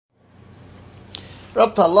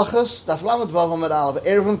Rab Talachas, Daf Lamed Vav Amid Aleph,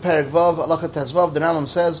 Erev Perek Vav, Halacha Tetzvav. The Rambam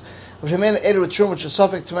says, if you made an Erev with Truma, which is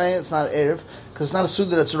suffix to me, it's not an Erev, because it's not a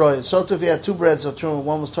Suda that's roy. So too, if he had two breads of Truma,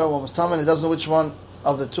 one was Torah, one was Tam, and he doesn't know which one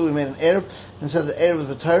of the two he made an Erev, and said the Erev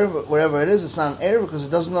is V'Torah, but wherever it is, it's not an Erev, because he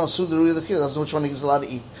doesn't know Suda Ruya the Chil, doesn't know which one he's allowed to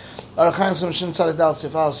eat. Arachayim Sim Shin Tzaddik Dal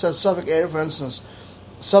Sifal says, suffix Erev, for instance,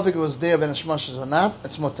 suffix was there, Ben Shmashas or not,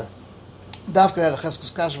 it's mutter. Dafka had a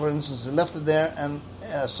Cheskes Kasha, for instance, he left it there, and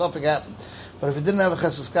suffix happened. But if he didn't have a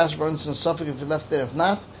Cheskes Kasha, for instance, suffix if he left there, if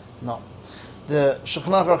not, no. The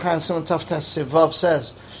Shechnach Arachayim Simon Taf Tes Sivav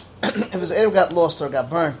says, if his Erev got lost or got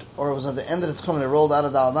burnt, or it was at the end of the Tchum and it rolled out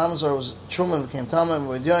of the Aladamas, or it was Truma and became Tama and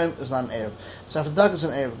with Yoim, it's not an Erev. So after dark it's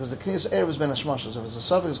an Erev, because the Knesset Erev is Ben Hashmashas. If it's a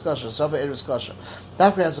suffix Kasha, a suffix Erev is Kasha.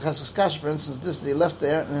 Dafka has a Cheskes Kasha, for instance, this that he left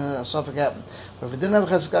there, and then a suffix happened. But if he didn't have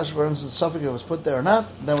a Cheskes Kasha, for instance, suffix it was put there or not,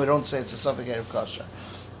 then we don't say it's a suffix Erev Kasha.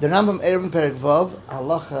 The Rambam Erev Perek Vav,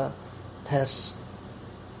 Halacha Tes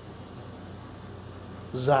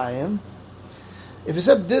Zayin. If you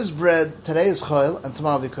said this bread today is choil and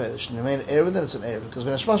tomorrow will be kodesh, and you made an erev, then it's an erev, because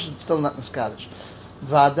ben hashmash it's still not in Scottish.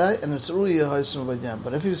 Vadai, and it's ruya hoisim b'yam.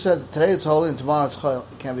 But if you said today it's holy and tomorrow it's choil,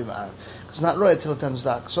 it can't be ma'ariv. Because it's not right until it turns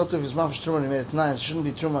dark. So if it's mafish truma and you made it 9, it shouldn't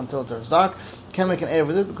be truma until it turns dark. You can't make an erev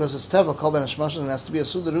with it because it's tevel called ben hashmash and it has to be a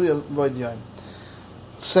suda ruya b'yam.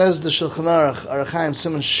 Says the Shulchan Aruch, Arachayim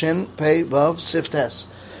Simon Shin Pei Vav Siftes.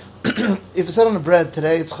 If you said on the bread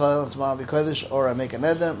today it's chayil and tomorrow be kodesh, or I make a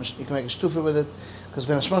neder, you can make a shtufa with it, because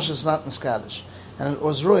ben hashmash is not in Scottish, and it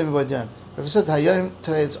was roy in Bodyam. If you said hayom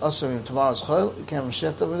today it's asur and tomorrow it's chayil, you can't make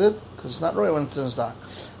shtufa with it because it's not roy when it turns dark.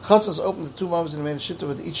 Chatzas opened the two mavs and he made a shtufa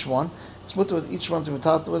with each one. It's mutter with each one to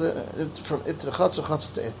metat with it from it to the chatzah,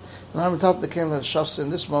 chatzah to it. And how metat they came that shafs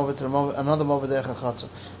in this mav to another mav there chatzah.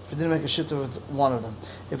 If he didn't make a shtufa with one of them,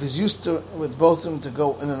 if he's used to with both of them to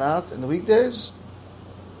go in and out in the weekdays,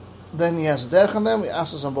 then he has a derech on them, he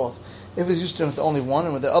asks on both. If he's used to it with only one,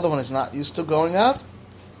 and with the other one is not used to going out,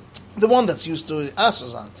 the one that's used to, he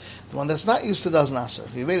asks on. The one that's not used to doesn't answer.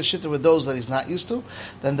 If he made a shitta with those that he's not used to,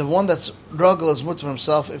 then the one that's ruggle is mutter for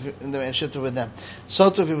himself if he made a shitta with them. So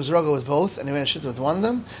too, if he was ruggle with both, and he made a shitta with one of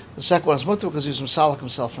them, the second one is mutter because he was misalik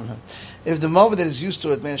himself from him. If the mother that is used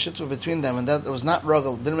to it made a shitta between them, and that was not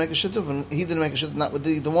ruggle, didn't make a shitta, and he didn't make a shitta not with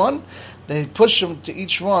the one, they push him to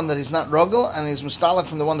each one that he's not ruggle, and he's mistalik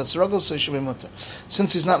from the one that's ruggle, so he should be mutter.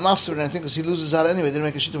 Since he's not mafsir, and I think because he loses out anyway, didn't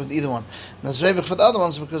make a shitta with either one. And there's revich for the other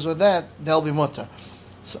ones, because with that, they'll be mutter.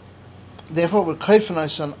 Therefore, we're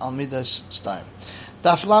kaifenaisan al midas time.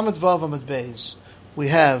 Daf lamed vav amid beis. We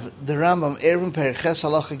have the Rambam Erev Perek Ches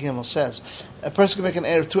Halacha Gimel says a person can make an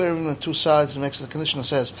erev two erev on two sides and makes the condition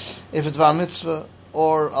says if it's var mitzvah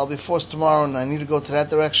or I'll be forced tomorrow and I need to go to that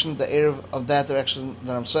direction, the erev of that direction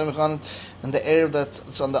that I'm saying on it, and the erev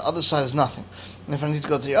that's on the other side is nothing. And if I need to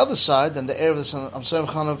go to the other side, then the erev that's on I'm saying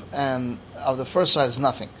and of the first side is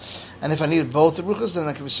nothing. And if I need both the ruchas, then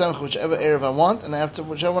I can be samech whichever erev I want, and after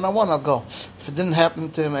whichever one I want, I'll go. If it didn't happen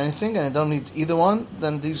to him anything, and I don't need either one,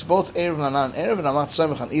 then these both erev are not an erev, and I'm not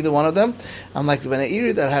samech on either one of them. I'm like the Bnei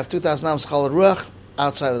Iri that have 2,000 ams chal ruach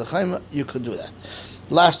outside of the chayma. You could do that.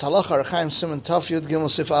 Last halacha, Arachayim Simon Taf Yud Gimel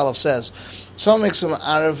Sif Aleph says, someone makes him an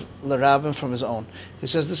erev l'rabim from his own. He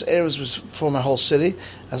says this erev is for my whole city.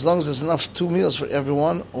 As long as there's enough 2 meals for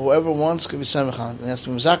everyone, whoever wants could be samech on it. And he has to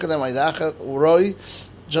be mizakah them aydacha uroi,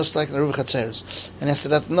 just like in the Ruvi Chatzeres. And after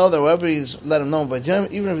that, know that whoever he's let him know by Yom,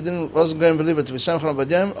 even if he wasn't going to believe it to be Samchon by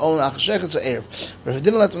Yom, only Achashech, it's an Erev. But if he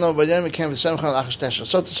didn't let him know by Yom, he can't be Samchon Achashtesha.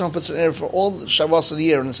 So someone puts an Erev for all the Shabbos of the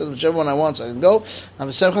year, and he says, whichever one I want, so I can go, and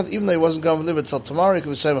be Samchon, even though he wasn't going to believe it till tomorrow, he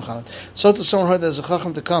could be Samchon. So to someone heard there's a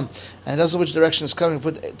Chacham to come, and he doesn't know which direction it's coming, he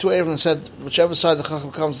put 2 Erev and said, whichever side the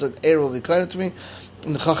Chacham comes, the Erev will be kind to me,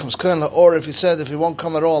 and the Chacham's kind, or if he said, if he won't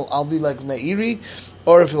come at all, I'll be like Ne'iri,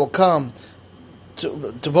 or if he will come,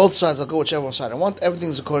 to both sides, I'll go whichever side I want.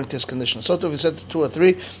 Everything is according to his condition. So if he said to 2 or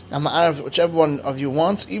 3, I'm ma'ariv whichever one of you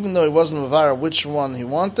wants, even though he wasn't mavara which one he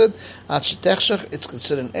wanted, it's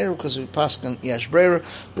considered an error because we paskin yesh breira.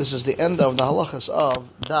 This is the end of the halachas of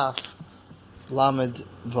Daf Lamed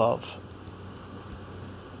Vav.